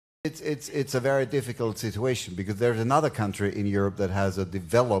It's a very difficult situation because there's another country in Europe that has a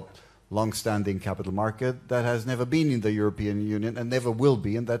developed, long-standing capital market that has never been in the European Union and never will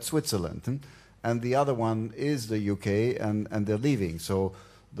be, and that's Switzerland. And the other one is the UK, and they're leaving. So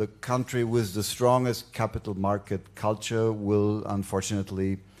the country with the strongest capital market culture will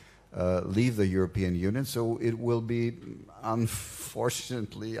unfortunately leave the European Union. So it will be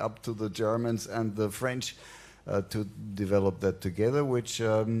unfortunately up to the Germans and the French to develop that together, which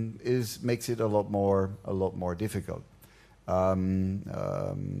makes it a lot more difficult.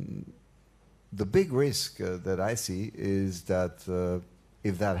 The big risk that I see is that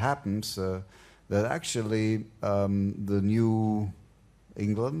if that happens, that actually the new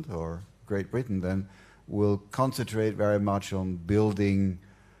England or Great Britain then will concentrate very much on building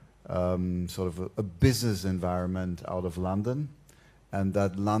sort of a business environment out of London, and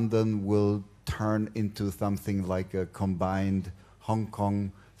that London will turn into something like a combined Hong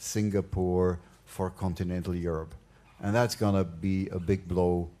Kong, Singapore for continental Europe. And that's going to be a big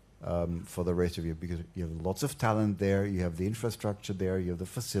blow for the rest of you, because you have lots of talent there, you have the infrastructure there, you have the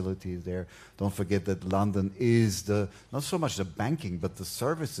facilities there. Don't forget that London is not so much the banking, but the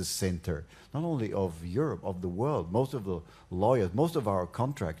services center, not only of Europe, of the world. Most of the lawyers, most of our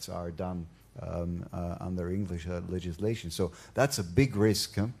contracts are done under English legislation. So that's a big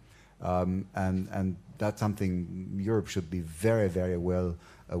risk. And that's something Europe should be very, very well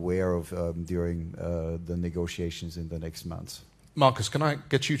aware of during the negotiations in the next months. Marcus, can I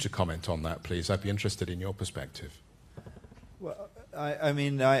get you to comment on that, please? I'd be interested in your perspective. Well,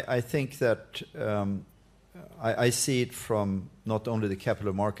 I think that I see it from not only the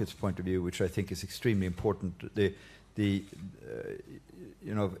capital markets point of view, which I think is extremely important.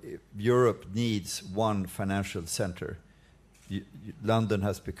 Europe needs one financial center. London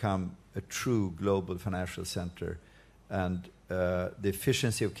has become a true global financial center, and the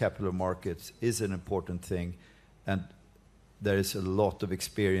efficiency of capital markets is an important thing, and there is a lot of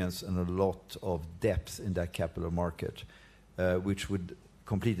experience and a lot of depth in that capital market, which would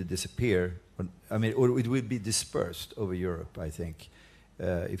completely disappear. Or it would be dispersed over Europe, I think,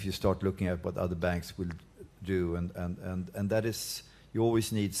 if you start looking at what other banks will do, and that is, you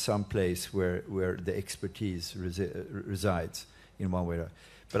always need some place where the expertise resides in one way or another.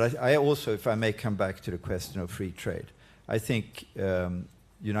 But I also, if I may come back to the question of free trade, I think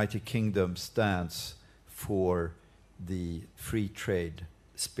United Kingdom stands for the free trade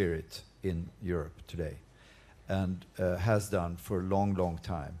spirit in Europe today, and has done for a long, long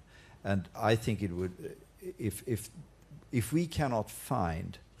time. And I think it would, if we cannot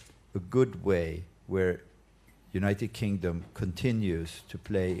find a good way where United Kingdom continues to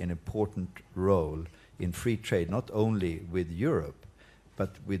play an important role in free trade, not only with Europe,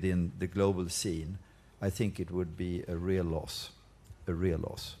 but within the global scene, I think it would be a real loss,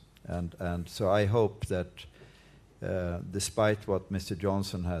 And so I hope that despite what Mr.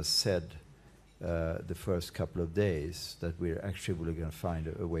 Johnson has said the first couple of days, that we're actually really going to find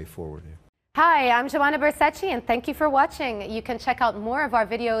a way forward here. Hi, I'm Joanna Bersecci, and thank you for watching. You can check out more of our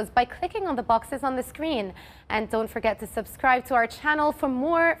videos by clicking on the boxes on the screen. And don't forget to subscribe to our channel for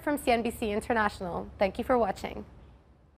more from CNBC International. Thank you for watching.